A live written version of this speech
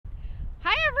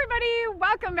everybody,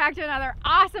 welcome back to another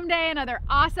awesome day, another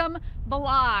awesome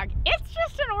vlog. It's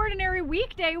just an ordinary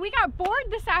weekday. We got bored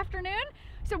this afternoon,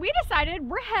 so we decided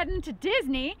we're heading to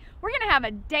Disney. We're gonna have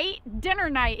a date dinner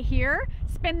night here,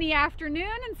 spend the afternoon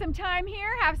and some time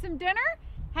here, have some dinner,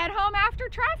 head home after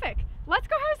traffic. Let's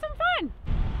go have some fun.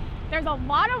 There's a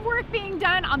lot of work being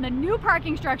done on the new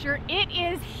parking structure. It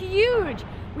is huge.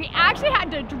 We actually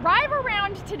had to drive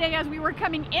around today as we were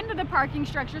coming into the parking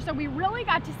structure, so we really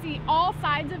got to see all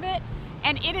sides of it,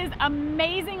 and it is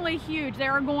amazingly huge.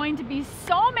 There are going to be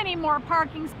so many more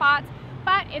parking spots,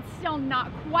 but it's still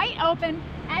not quite open.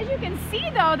 As you can see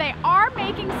though, they are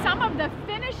making some of the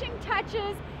finishing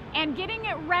touches and getting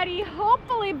it ready.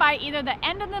 Hopefully by either the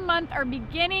end of the month or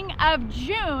beginning of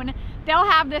June, they'll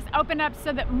have this open up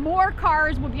so that more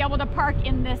cars will be able to park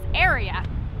in this area.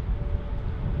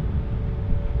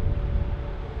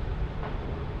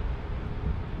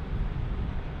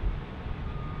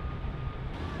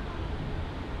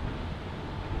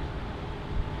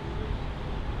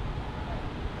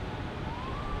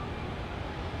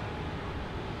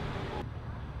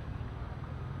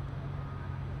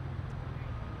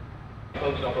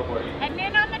 Heading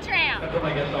in on the tram.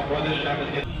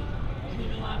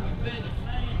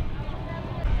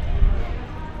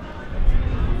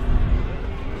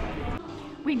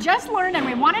 We just learned and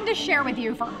we wanted to share with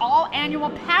you for all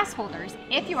annual pass holders,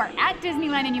 if you are at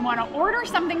Disneyland and you want to order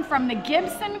something from the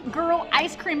Gibson Girl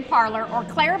Ice Cream Parlor or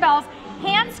Clarabelle's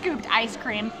hand scooped ice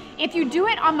cream, if you do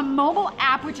it on the mobile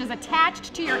app which is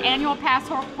attached to your annual pass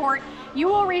report, you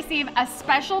will receive a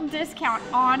special discount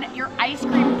on your ice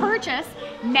cream purchase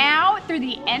now through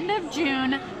the end of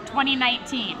June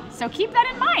 2019. So keep that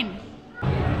in mind.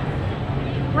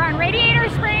 We're on Radiator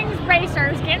Springs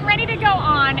Racers, getting ready to go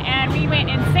on, and we went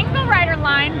in single rider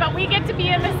line, but we get to be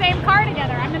in the same car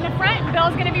together. I'm in the front and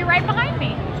Bill's gonna be right behind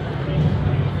me.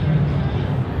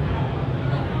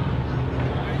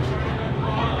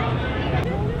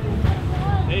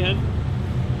 Hey, hun.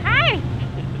 Hi.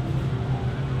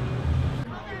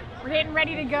 We're getting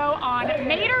ready to go on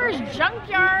Mater's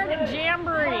Junkyard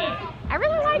Jamboree. I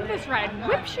really like this ride.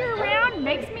 Whips you around,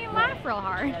 makes me laugh real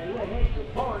hard.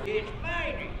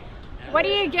 What do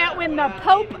you get when the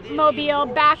Pope Mobile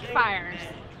backfires?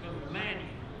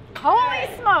 Holy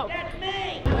smoke!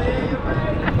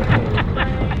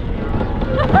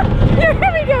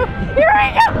 Here we go! Here we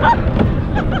go!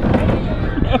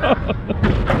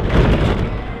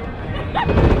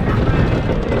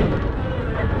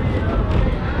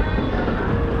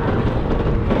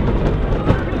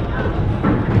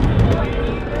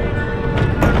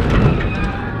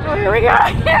 Here we go!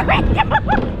 Here we go!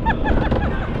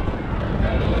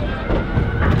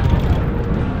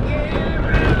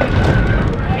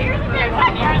 Here's the big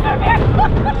one! Here's the big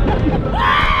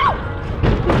one!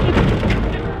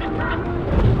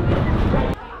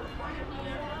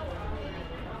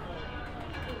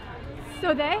 So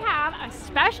they have a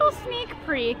special sneak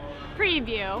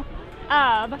preview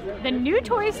of the new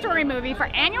Toy Story movie for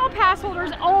annual pass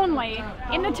holders only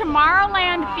in the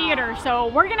Tomorrowland Theater. So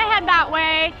we're gonna head that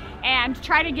way and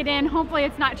try to get in. Hopefully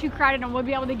it's not too crowded and we'll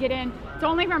be able to get in. It's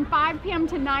only from 5 p.m.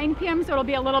 to 9 p.m. so it'll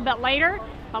be a little bit later,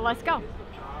 but let's go.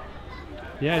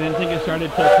 Yeah, I didn't think it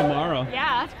started till tomorrow.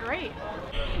 Yeah, that's great.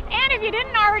 And if you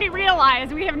didn't already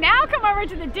realize, we have now come over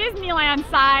to the Disneyland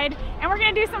side and we're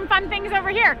gonna do some fun things over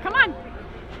here. Come on.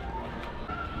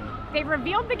 They've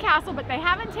revealed the castle, but they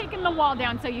haven't taken the wall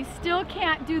down, so you still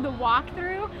can't do the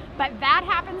walkthrough, but that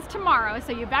happens tomorrow.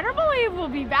 So you better believe we'll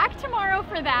be back tomorrow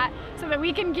for that so that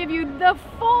we can give you the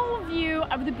full view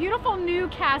of the beautiful new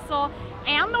castle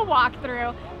and the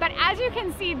walkthrough. But as you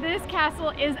can see, this castle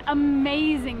is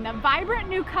amazing. The vibrant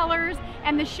new colors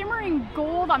and the shimmering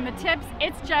gold on the tips,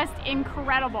 it's just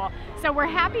incredible. So we're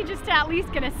happy just to at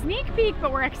least get a sneak peek,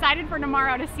 but we're excited for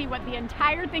tomorrow to see what the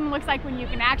entire thing looks like when you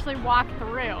can actually walk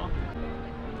through.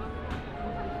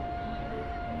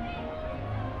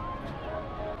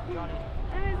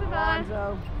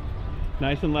 Alonzo.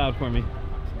 Nice and loud for me.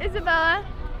 Isabella.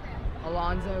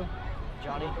 Alonzo.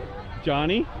 Johnny.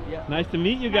 Johnny? Yeah. Nice to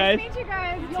meet you guys. Nice to meet you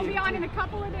guys. You'll be on in a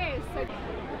couple of days. So.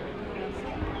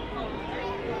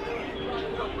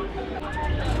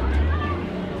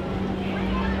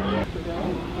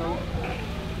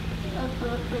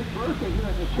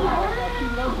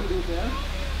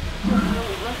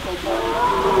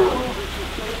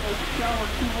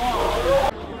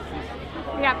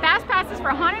 We got fast passes for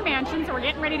Haunted Mansion, so we're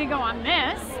getting ready to go on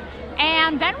this.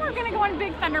 And then we're gonna go on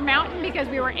Big Thunder Mountain because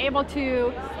we were able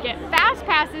to get fast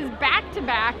passes back to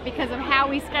back because of how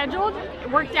we scheduled. It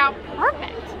worked out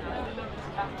perfect.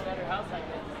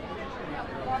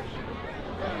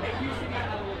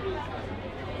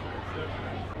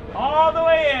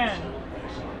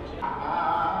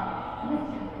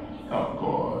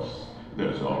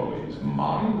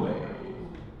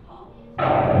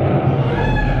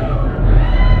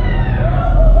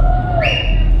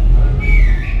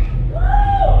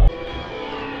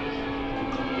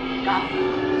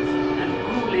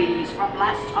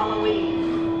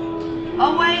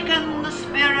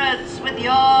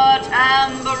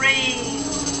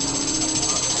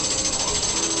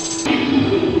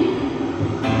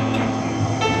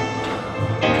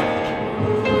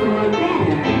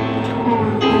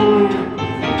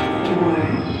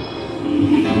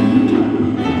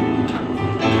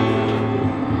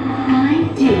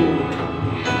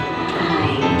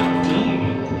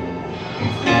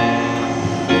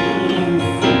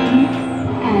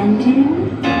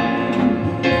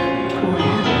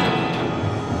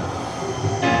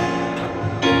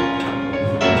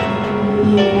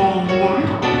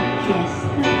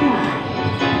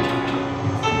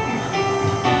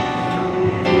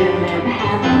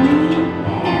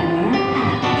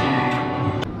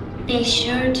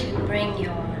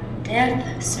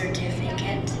 death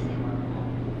certificate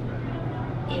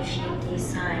if you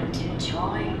decide to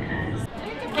join us.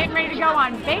 Getting ready to go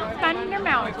on Big Thunder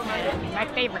Mountain, my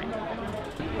favorite.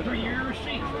 For your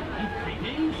receipt,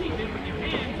 remain seated with your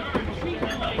hands, arms, feet,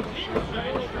 and legs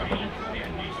inside the train,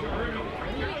 and be sure to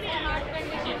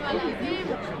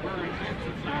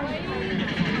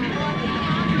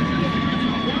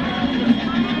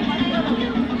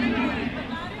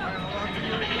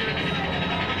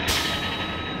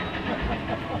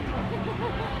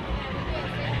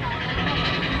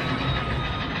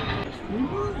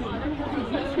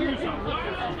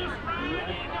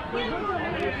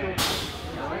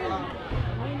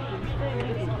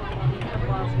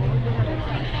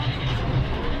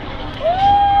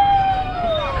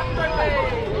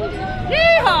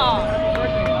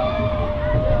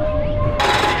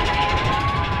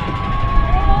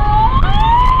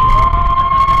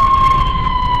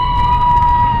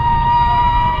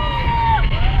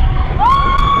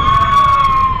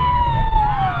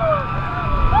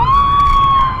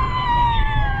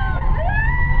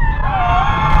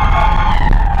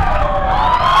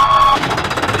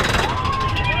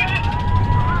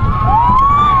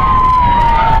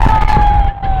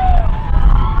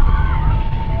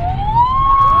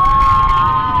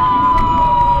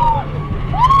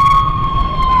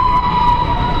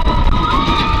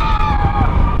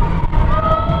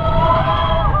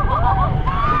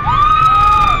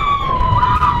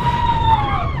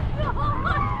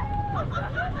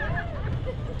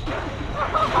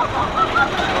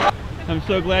I'm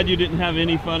so glad you didn't have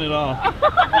any fun at all.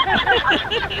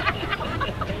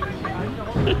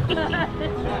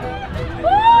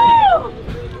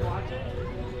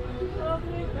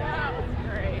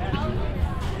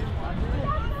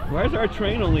 Why is our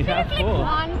train only half full?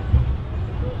 Yeah.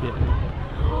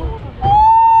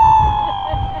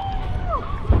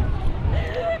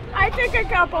 I took a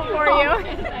couple for you.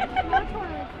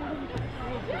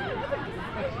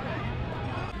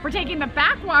 We're taking the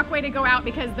back walkway to go out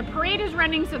because the parade is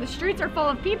running, so the streets are full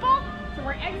of people. So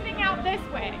we're exiting out this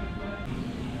way.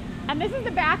 And this is the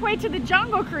back way to the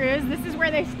Jungle Cruise. This is where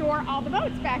they store all the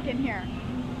boats back in here.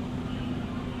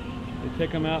 They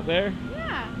take them out there?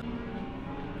 Yeah.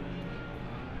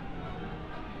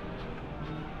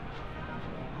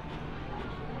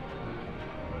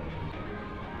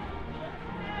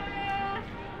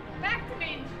 Back to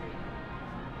Main Street.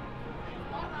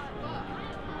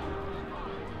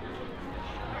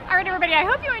 Alright everybody, I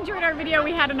hope you enjoyed our video.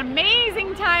 We had an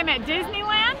amazing time at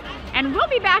Disneyland, and we'll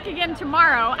be back again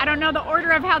tomorrow. I don't know the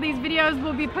order of how these videos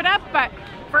will be put up, but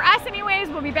for us anyways,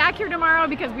 we'll be back here tomorrow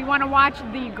because we want to watch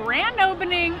the grand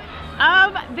opening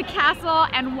of the castle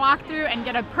and walk through and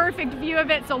get a perfect view of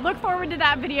it. So look forward to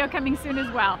that video coming soon as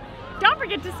well. Don't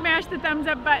forget to smash the thumbs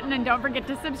up button and don't forget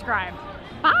to subscribe.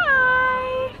 Bye!